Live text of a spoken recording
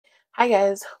Hi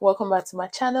guys, welcome back to my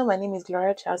channel. My name is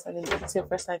Gloria Charles, and if it's your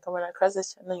first time coming across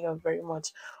this channel, you're very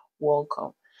much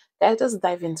welcome. Let's just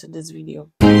dive into this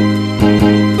video. I'm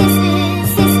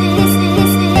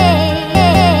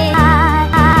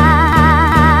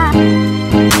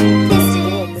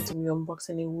going to be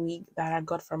unboxing a wig that I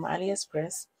got from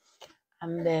AliExpress,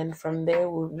 and then from there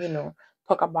we'll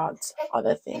talk about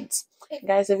other things.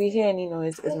 Guys, if you hear any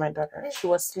noise, it's my daughter. She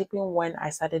was sleeping when I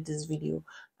started this video,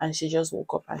 and she just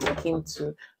woke up and she came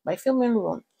to my filming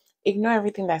room. Ignore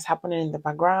everything that's happening in the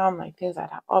background, like things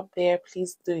that are up there.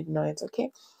 Please do ignore it, okay?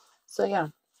 So yeah,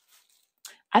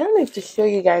 I don't know if to show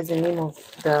you guys the name of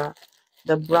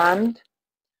the brand,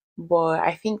 but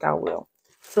I think I will.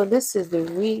 So this is the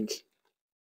wig.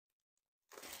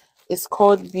 It's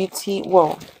called Beauty.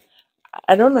 Well,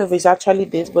 I don't know if it's actually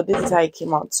this, but this is how it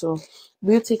came out. So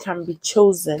beauty can be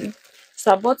chosen.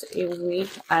 So I bought a wig,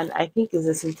 and I think it's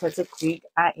a synthetic wig.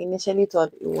 I initially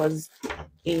thought it was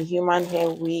a human hair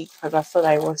wig because I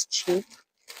thought it was cheap.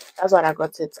 That's why I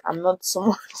got it. I'm not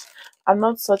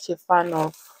such a fan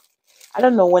of, I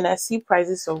don't know, when I see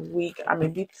prices of wig, I'm a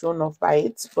bit thrown off by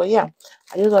it. But yeah,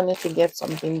 I just wanted to get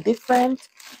something different.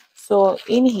 So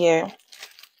in here,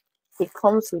 it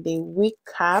comes with a wig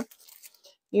cap.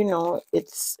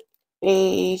 It's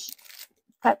a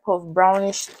type of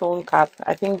brownish tone cap.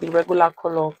 I think the regular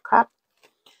color of cap.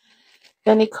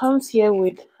 Then it comes here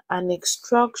with an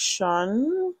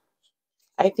instruction.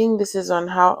 I think this is on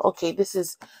how, okay, this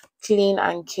is clean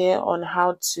and care on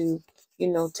how to,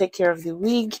 take care of the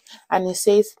wig. And it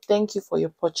says, thank you for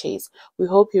your purchase. We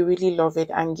hope you really love it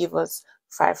and give us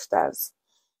 5 stars.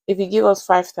 If you give us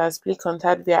 5 stars, please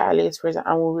contact via AliExpress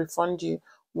and we'll refund you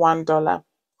 $1.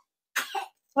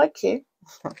 Okay.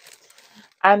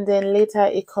 And then later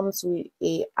it comes with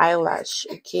a eyelash.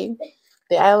 Okay,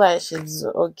 the eyelash is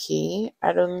okay.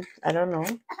 I don't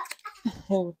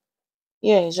know.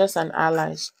 Yeah, it's just an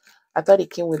eyelash. I thought it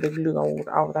came with the glue.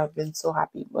 I would have been so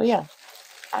happy. But yeah.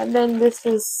 And then this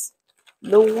is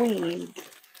the wig.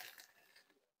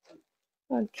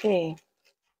 Okay,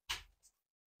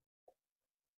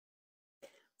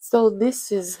 so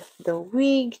this is the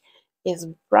wig. It's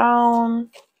brown.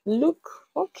 Look,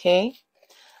 okay.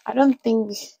 I don't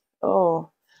think, oh,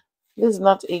 this is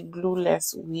not a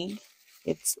glueless wig.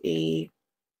 It's a,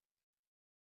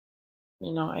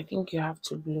 I think you have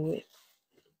to glue it.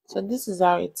 So this is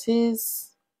how it is.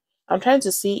 I'm trying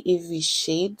to see if it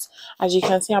shades. As you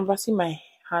can see, I'm passing my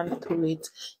hand through it.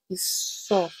 It's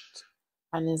soft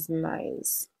and it's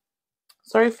nice.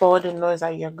 Sorry for all the noise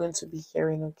that you're going to be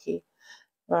hearing, okay?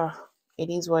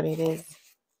 It is what it is.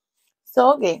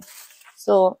 So okay,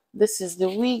 so this is the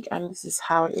wig and this is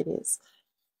how it is.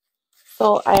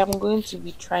 So I am going to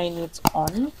be trying it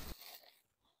on.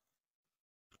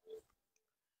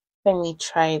 Let me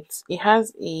try it. It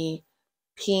has a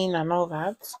pin and all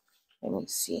that. Let me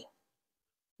see.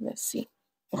 Let's see.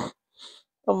 Come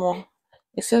on.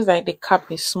 It seems like the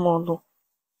cap is small.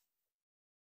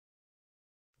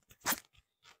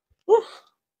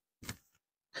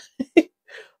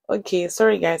 Okay,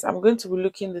 sorry guys. I'm going to be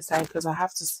looking this side because I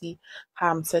have to see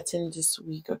how I'm setting this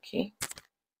wig. Okay.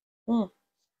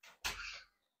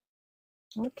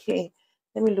 Okay.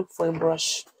 Let me look for a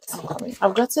brush. I'm coming.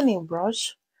 I've gotten a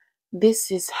brush.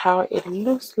 This is how it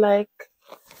looks like.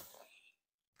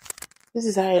 This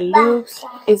is how it looks.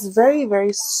 It's very,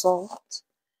 very soft,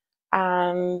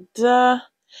 and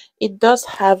it does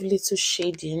have little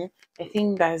shading. I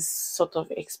think that's sort of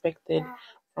expected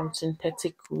from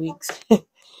synthetic wigs.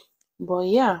 But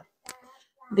yeah,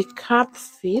 the cap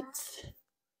fits.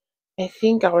 I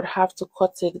think I would have to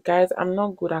cut it, guys. I'm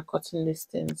not good at cutting these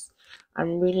things.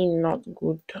 I'm really not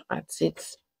good at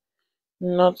it.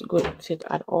 Not good at it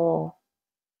at all.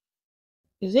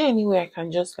 Is there any way I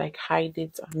can just like hide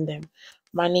it and then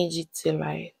manage it till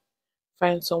I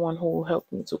find someone who will help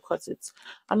me to cut it?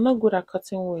 I'm not good at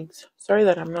cutting wigs. Sorry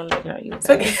that I'm not looking at you guys.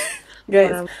 Okay.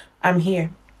 Guys, I'm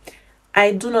here.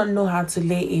 I do not know how to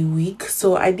lay a wig,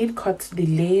 so I did cut the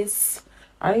lace.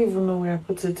 I don't even know where I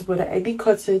put it, but I did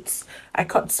cut it. I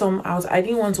cut some out. I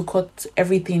didn't want to cut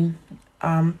everything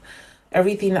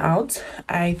out.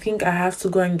 I think I have to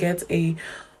go and get a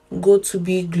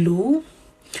go-to-be glue.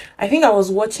 I think I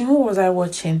was watching, who was I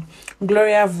watching?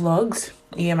 Gloria Vlogs.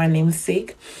 Yeah, my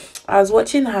namesake. I was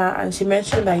watching her and she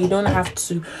mentioned that you don't have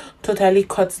to totally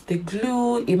cut the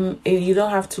glue. You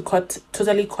don't have to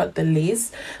totally cut the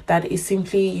lace. That is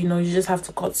simply, you just have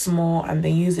to cut small and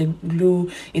then use a glue.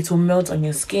 It will melt on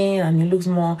your skin and it looks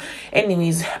more.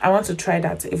 Anyways, I want to try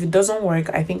that. If it doesn't work,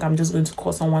 I think I'm just going to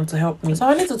call someone to help me. So I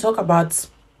wanted to talk about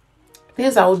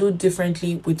Things I will do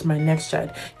differently with my next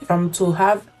child. If I'm to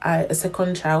have a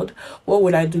second child, what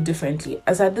would I do differently?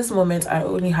 As at this moment, I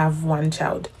only have one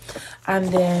child. And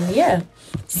then, yeah.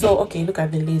 So, okay, look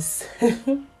at the list.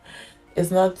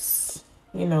 It's not,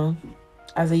 you know,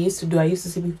 as I used to do. I used to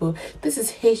see people, this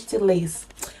is HD lace.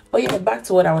 But yeah, back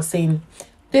to what I was saying.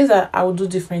 Things that I would do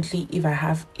differently if I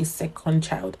have a second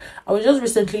child. I was just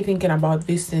recently thinking about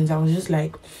these things. I was just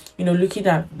like, looking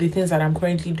at the things that I'm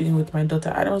currently doing with my daughter.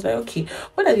 And I was like, okay,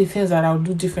 what are the things that I'll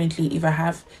do differently if I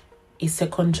have a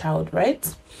second child,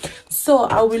 right? So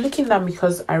I'll be looking at,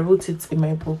 because I wrote it in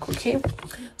my book. Okay,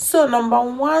 so number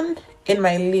one in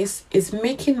my list is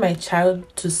making my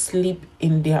child to sleep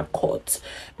in their cot,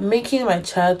 making my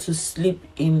child to sleep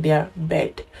in their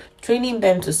bed, training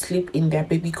them to sleep in their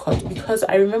baby cot. Because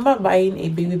I remember buying a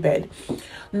baby bed,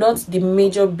 not the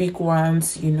major big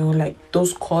ones, like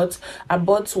those cots. I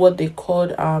bought what they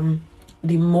called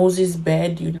the Moses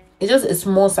bed. It's just a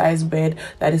small size bed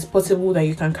that is portable, that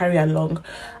you can carry along.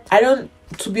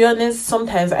 To be honest,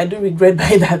 sometimes I do regret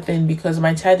buying that thing, because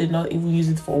my child did not even use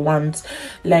it for once.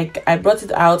 Like, I brought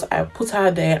it out, I put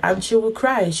her there, and she will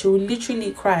cry. She will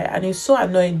literally cry, and it's so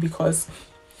annoying, because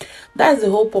that's the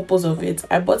whole purpose of it.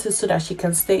 I bought it so that she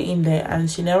can stay in there, and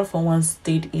she never for once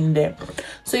stayed in there.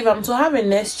 So if I'm to have a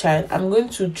next child, I'm going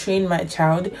to train my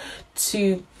child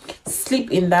to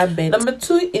sleep in that bed. Number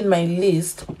two in my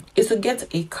list is to get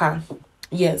a car.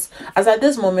 Yes, as at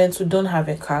this moment, we don't have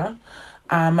a car.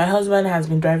 My husband has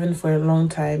been driving for a long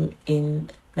time in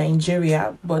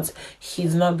Nigeria, but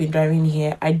he's not been driving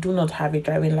here. I do not have a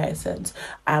driving license.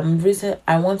 I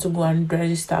want to go and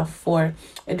register for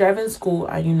a driving school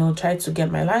and try to get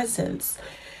my license,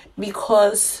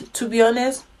 because to be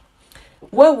honest,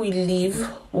 where we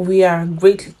live, we are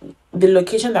great. The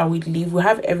location that we live, we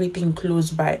have everything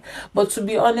close by. But to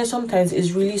be honest, sometimes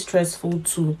it's really stressful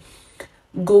to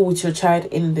go with your child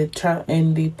in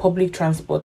the public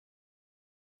transport,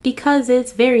 because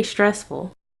it's very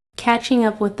stressful. Catching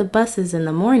up with the buses in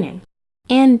the morning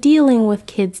and dealing with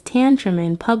kids' tantrum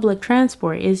in public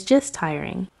transport is just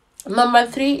tiring. Number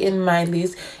three in my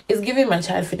list is giving my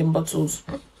child feeding bottles.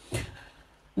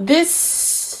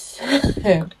 This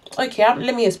okay,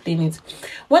 let me explain it.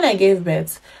 When I gave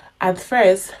birth, at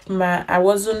first I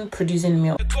wasn't producing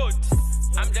milk. I'm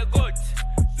the goat.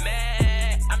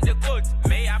 I'm the goat.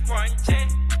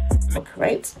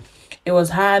 Right? It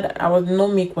was hard. No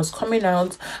milk was coming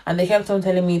out, and they kept on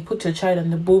telling me, put your child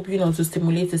on the boob, to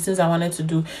stimulate it, since I wanted to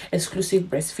do exclusive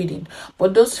breastfeeding.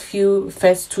 But those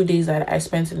first 2 days that I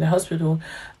spent in the hospital,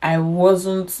 there was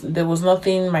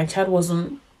nothing. My child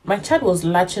was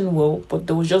latching well, but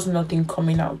there was just nothing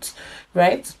coming out,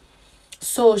 right?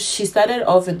 So she started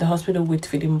off in the hospital with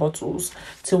feeding bottles.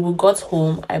 Till we got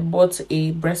home, I bought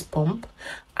a breast pump,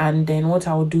 and then what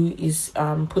I'll do is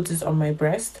put it on my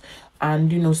breast,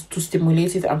 and to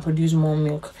stimulate it and produce more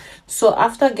milk. So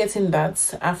after getting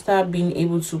that, after being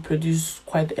able to produce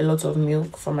quite a lot of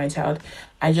milk for my child,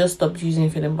 I just stopped using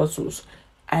feeding bottles.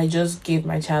 I just gave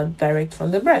my child direct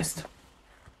from the breast.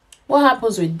 What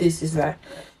happens with this is that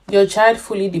your child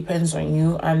fully depends on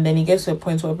you, and then it gets to a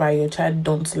point whereby your child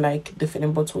don't like the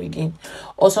feeding bottle again.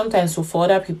 Or sometimes, so for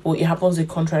other people, it happens the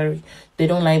contrary. They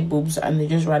don't like boobs, and they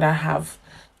just rather have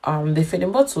the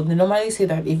feeding bottle. They normally say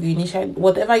that if you initiate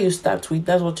whatever you start with,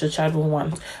 that's what your child will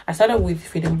want. I started with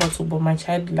feeding bottle, but my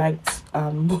child liked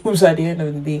boobs at the end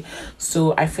of the day,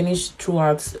 so I finished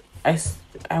throughout.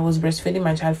 I was breastfeeding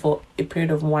my child for a period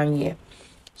of 1 year.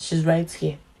 She's right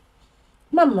here,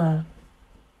 mama.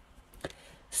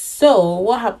 So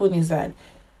what happened is that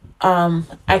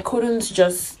I couldn't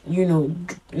just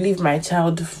leave my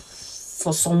child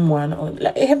for someone, or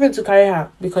like it happened to carry her,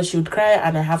 because she would cry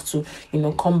and I have to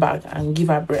come back and give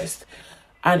her breast,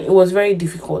 and it was very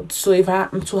difficult. So if I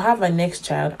am to have my next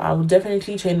child, I will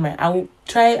definitely I will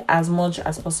try as much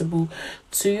as possible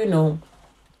to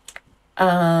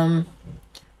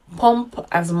pump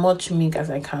as much milk as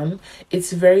I can.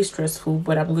 It's very stressful,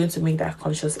 but I'm going to make that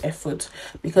conscious effort,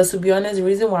 because to be honest, the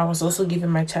reason why I was also giving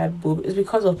my child boob is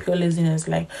because of pure laziness.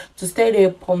 Like, to stay there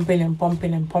pumping and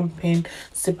pumping and pumping,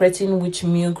 separating which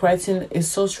milk, writing is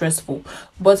so stressful.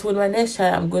 But with my next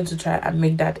child, I'm going to try and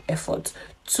make that effort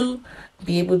to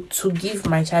be able to give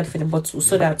my child feeding bottle,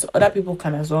 so that other people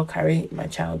can as well carry my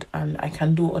child, and I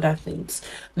can do other things.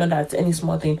 Not that any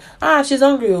small thing, she's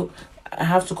hungry, I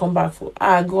have to come back for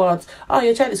go out.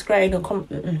 Your child is crying. Come.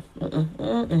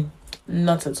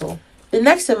 Not at all. The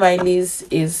next in my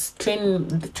list is train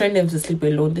them to sleep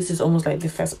alone. This is almost like the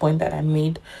first point that I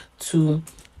made, to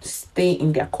stay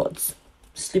in their cots,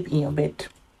 sleep in your bed.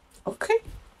 Okay.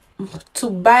 to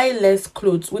buy less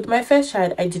clothes. With my first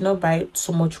child, I did not buy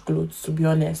so much clothes, to be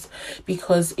honest,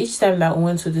 because each time that we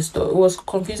went to the store, it was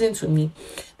confusing to me.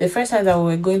 The first time that we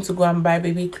were going to go and buy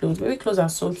baby clothes are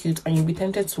so cute, and you'll be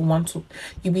tempted to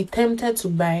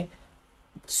buy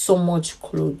so much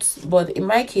clothes. But in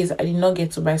my case, I did not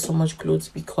get to buy so much clothes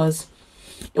because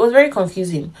it was very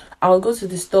confusing. I would go to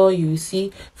the store, you will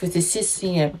see 56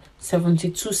 cm,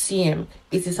 72 cm,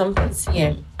 80 something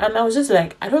cm, and I was just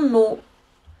like, I don't know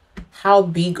how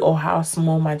big or how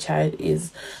small my child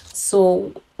is.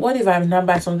 So what if I now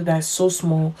buy something that's so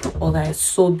small or that is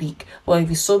so big? Well, if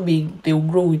it's so big, they will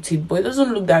grow with it, but it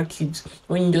doesn't look that cute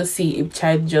when you just see a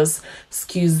child just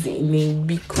squeezed in a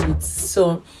big clothes.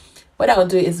 So what I'll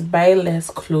do is buy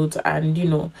less clothes,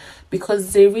 and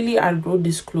because they really outgrow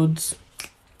these clothes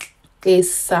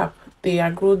ASAP. They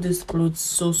outgrow these clothes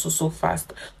so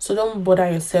fast. So don't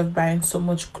bother yourself buying so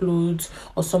much clothes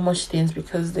or so much things,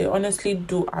 because they honestly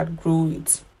do outgrow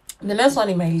it. The next one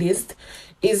in my list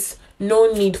is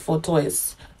no need for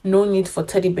toys, no need for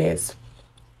teddy bears.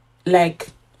 Like,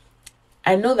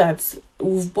 I know that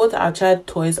we've bought our child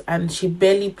toys and she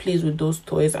barely plays with those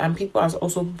toys, and people has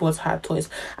also bought her toys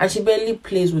and she barely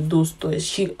plays with those toys.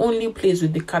 She only plays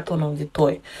with the carton of the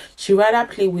toy. She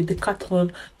rather play with the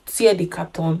carton, tear the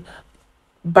carton,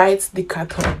 bite the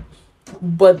carton,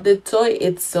 but the toy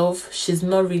itself, she's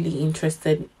not really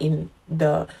interested in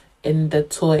the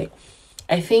toy.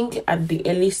 I think at the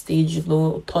early stage,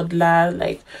 toddler,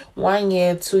 like 1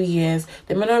 year, 2 years,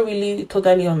 they may not really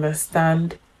totally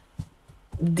understand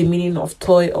the meaning of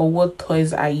toy or what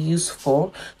toys are used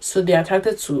for, so they're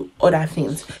attracted to other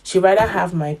things. She rather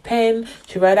have my pen,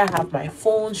 she rather have my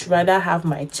phone, she rather have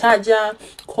my charger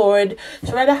cord,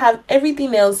 she rather have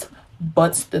everything else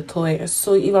but the toy.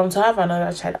 So if I'm to have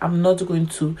another child, I'm not going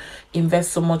to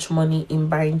invest so much money in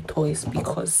buying toys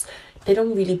because they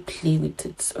don't really play with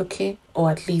it, okay?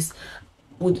 Or at least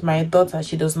with my daughter,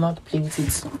 she does not play with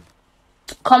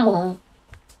it. Come on.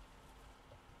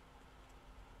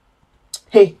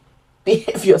 Hey,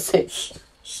 behave yourself.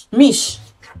 Mish.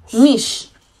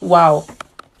 Wow.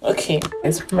 Okay,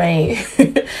 it's my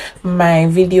my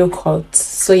video cut.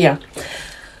 So yeah,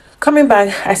 coming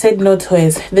back, I said no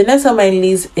toys. The next on my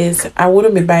list is I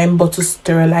wouldn't be buying bottle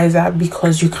sterilizer,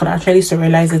 because you can actually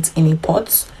sterilize it in a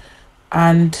pot,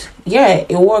 and yeah,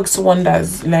 it works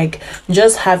wonders. Like,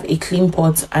 just have a clean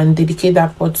pot and dedicate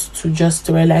that pot to just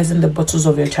sterilizing the bottles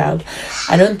of your child.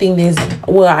 I don't think there's,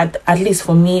 well, at least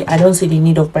for me, I don't see the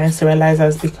need of buying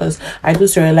sterilizers, because I do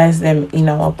sterilize them in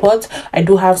our pot. I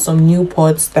do have some new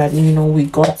pots that we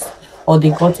got, or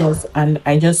they got us, and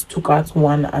I just took out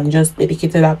one and just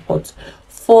dedicated that pot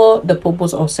for the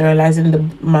purpose of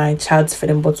sterilizing my child's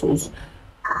feeding bottles.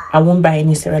 I won't buy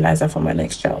any sterilizer for my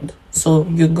next child. So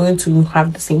you're going to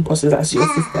have the same process as your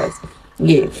sisters.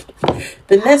 Yeah.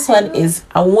 The next one is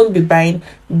I won't be buying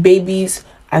babies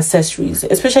accessories,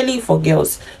 especially for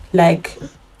girls. Like,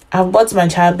 I've bought my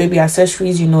child baby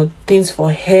accessories, things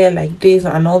for hair like this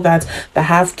and all that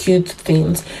have cute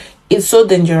things. It's so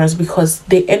dangerous because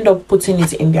they end up putting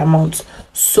it in their mouth.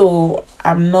 So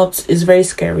it's very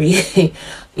scary.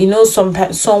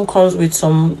 Sometimes some comes with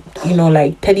some,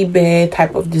 like teddy bear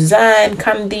type of design,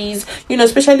 candies,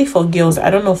 especially for girls. I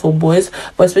don't know for boys,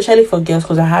 but especially for girls,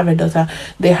 because I have a daughter,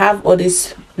 they have all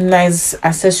these nice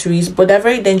accessories, but they're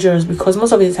very dangerous because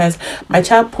most of the times my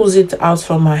child pulls it out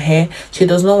from her hair. She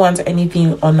does not want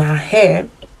anything on her hair,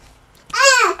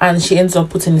 and she ends up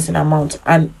putting it in her mouth.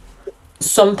 And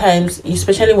sometimes,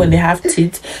 especially when they have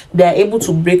teeth, they are able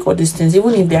to break all these things.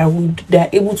 Even if they are wood, they are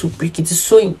able to break it. It's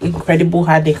so incredible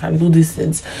how they can do these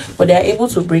things, but they are able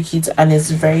to break it, and it's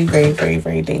very, very, very,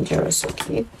 very dangerous.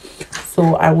 Okay,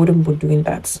 so I wouldn't be doing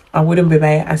that. I wouldn't be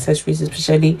buying accessories,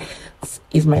 especially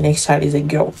if my next child is a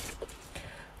girl.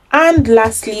 And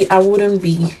lastly, I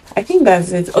think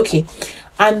that's it. Okay,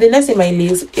 and the next in my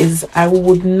list is I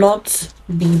would not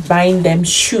be buying them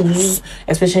shoes,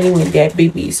 especially when they're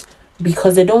babies,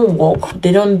 because they don't walk,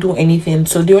 they don't do anything.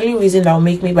 So the only reason that will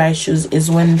make me buy shoes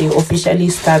is when they officially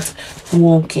start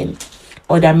walking,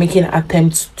 or they're making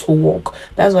attempts to walk.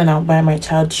 That's when I'll buy my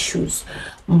child shoes.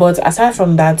 But aside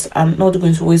from that, I'm not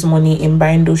going to waste money in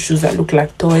buying those shoes that look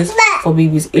like toys for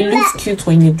babies. It looks cute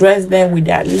when you dress them with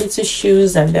their little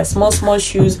shoes and their small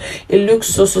shoes. It looks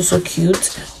so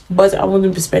cute, but I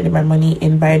wouldn't be spending my money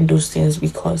in buying those things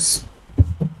because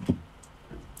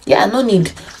no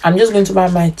need. I'm just going to buy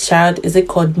my child, is it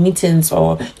called mittens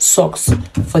or socks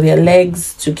for their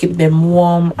legs to keep them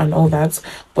warm and all that,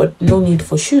 but no need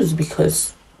for shoes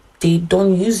because they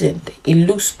don't use it. It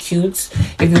looks cute.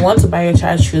 If you want to buy your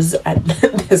child shoes,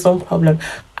 there's no problem.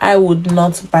 I would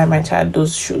not buy my child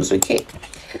those shoes. Okay.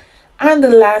 And the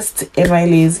last in my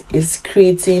list is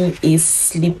creating a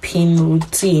sleeping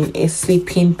routine, a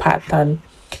sleeping pattern.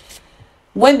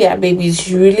 When they are babies,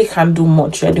 you really can't do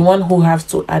much. You're the one who has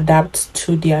to adapt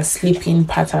to their sleeping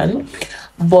pattern.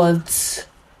 But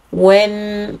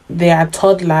when they are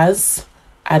toddlers,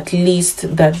 at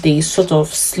least that they sort of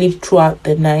sleep throughout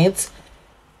the night,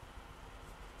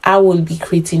 I will be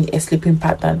creating a sleeping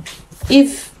pattern.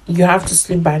 If you have to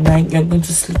sleep by 9, you're going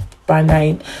to sleep by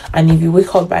 9, and if you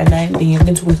wake up by 9, then you're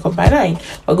going to wake up by 9.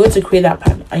 We're going to create that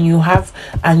pattern, and you have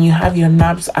your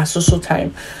naps at social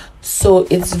time. So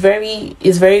it's very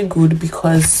good,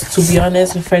 because to be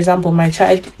honest, for example, my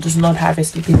child does not have a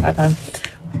sleeping pattern.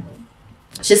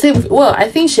 She said, well, I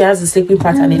think she has a sleeping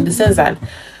pattern in the sense that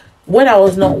when I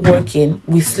was not working,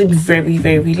 we sleep very,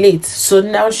 very late. So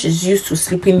now she's used to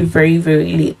sleeping very,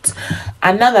 very late.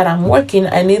 And now that I'm working,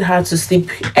 I need her to sleep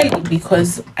early,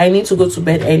 because I need to go to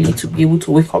bed early to be able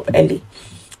to wake up early.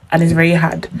 And it's very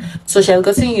hard. So she has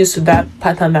gotten used to that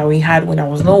pattern that we had when I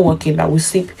was not working, that we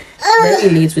sleep very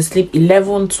late. We sleep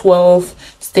 11,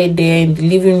 12, stay there in the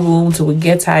living room till we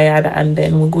get tired, and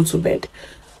then we go to bed.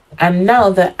 And now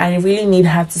that I really need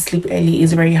her to sleep early,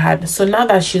 is very hard. So now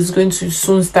that she's going to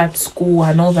soon start school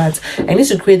and all that, I need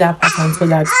to create that pattern so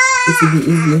that it will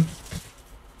be easy.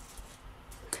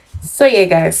 So yeah,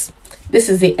 guys, this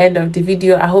is the end of the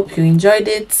video. I hope you enjoyed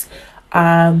it.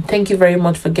 Thank you very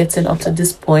much for getting up to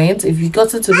this point. If you got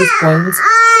to this point,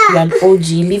 you're an OG.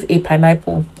 Leave a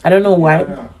pineapple. I don't know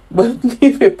why, but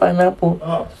leave a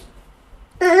pineapple.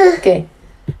 Okay.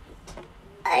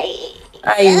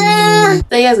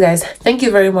 So yes, guys, thank you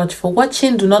very much for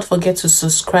watching. Do not forget to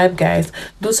subscribe, guys.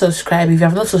 Do subscribe. If you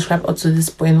have not subscribed up to this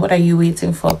point, what are you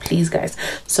waiting for? Please, guys,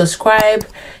 subscribe,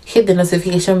 hit the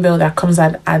notification bell that comes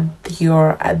at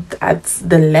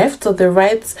the left or the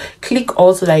right. Click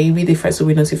also that you'll be the first to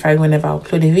be notified whenever I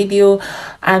upload a video.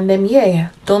 And then yeah,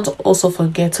 don't also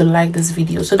forget to like this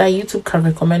video so that YouTube can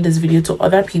recommend this video to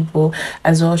other people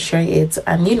as well. Share it,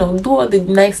 and do all the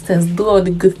nice things, do all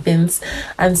the good things,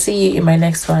 and see you in my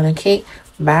next one. Okay,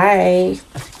 bye.